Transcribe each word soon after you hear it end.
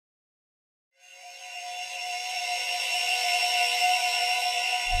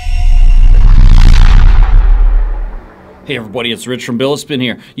Hey everybody, it's Rich from Billet Spin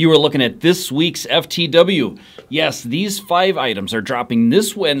here. You are looking at this week's FTW. Yes, these 5 items are dropping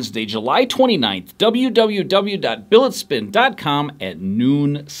this Wednesday, July 29th, www.billetspin.com at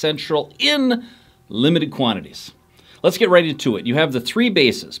noon Central in limited quantities. Let's get right into it. You have the 3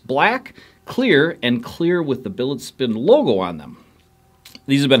 bases, black, clear, and clear with the Billet Spin logo on them.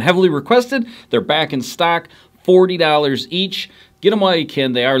 These have been heavily requested. They're back in stock, $40 each. Get them while you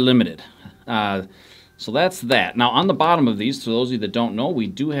can. They are limited. So that's that. Now on the bottom of these, for those of you that don't know, we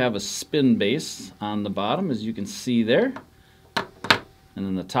do have a spin base on the bottom, as you can see there. And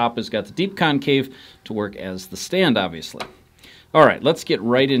then the top has got the deep concave to work as the stand, obviously. All right, let's get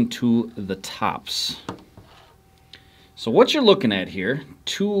right into the tops. So what you're looking at here,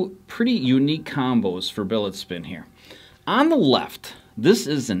 2 pretty unique combos for Billet Spin here. On the left, this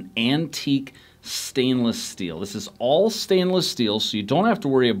is an antique stainless steel. This is all stainless steel, so you don't have to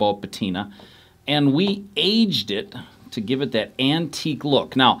worry about patina. And we aged it to give it that antique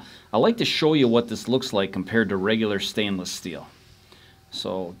look. Now, I like to show you what this looks like compared to regular stainless steel.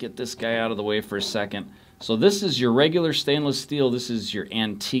 So get this guy out of the way for a second. So this is your regular stainless steel. This is your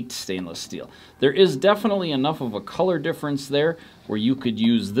antique stainless steel. There is definitely enough of a color difference there where you could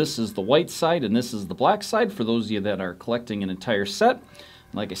use this as the white side and this is the black side for those of you that are collecting an entire set.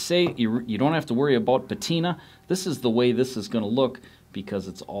 Like I say, you don't have to worry about patina. This is the way this is going to look because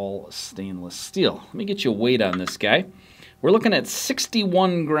it's all stainless steel. Let me get you a weight on this guy. We're looking at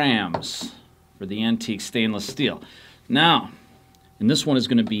 61 grams for the antique stainless steel. Now, and this one is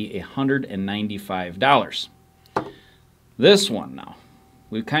going to be $195. This one now,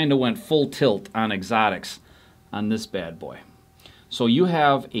 we kind of went full tilt on exotics on this bad boy. So you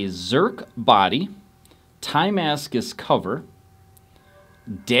have a Zirc body, Timascus cover,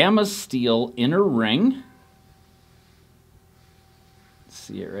 Damasteel inner ring.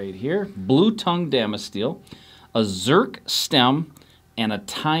 See it right here. Blue tongue Damasteel, a Zirc stem, and a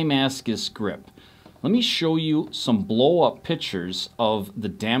Timascus grip. Let me show you some blow-up pictures of the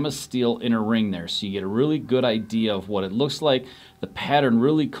Damasteel inner ring there so you get a really good idea of what it looks like. The pattern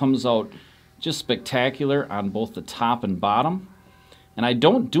really comes out just spectacular on both the top and bottom. And I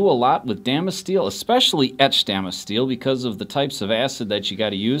don't do a lot with Damasteel, especially etched Damasteel, because of the types of acid that you got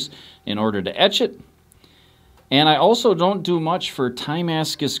to use in order to etch it. And I also don't do much for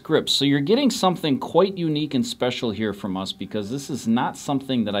Timascus grips. So you're getting something quite unique and special here from us because this is not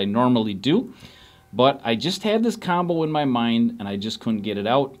something that I normally do. But I just had this combo in my mind and I just couldn't get it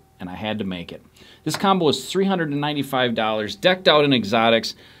out and I had to make it. This combo is $395, decked out in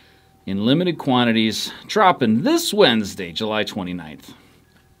exotics in limited quantities, dropping this Wednesday, July 29th.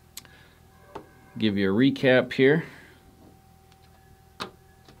 Give you a recap here.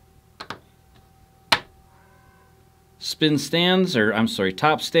 Spin stands, or I'm sorry,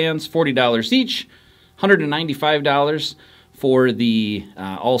 top stands, $40 each, $195 for the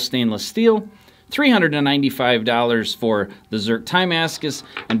all stainless steel, $395 for the Zirc Timascus.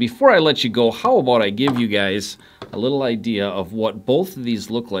 And before I let you go, how about I give you guys a little idea of what both of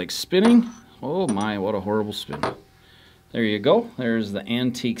these look like spinning? Oh my, what a horrible spin. There you go. There's the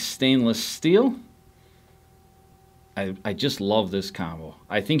antique stainless steel. I just love this combo.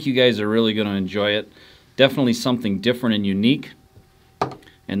 I think you guys are really going to enjoy it. Definitely something different and unique.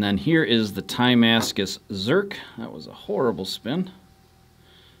 And then here is the Timascus Zirc. That was a horrible spin.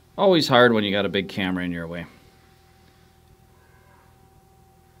 Always hard when you got a big camera in your way.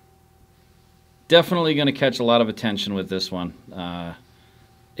 Definitely going to catch a lot of attention with this one.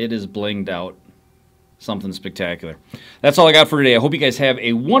 It is blinged out. Something spectacular. That's all I got for today. I hope you guys have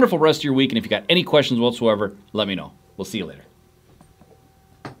a wonderful rest of your week. And if you got any questions whatsoever, let me know. We'll see you later.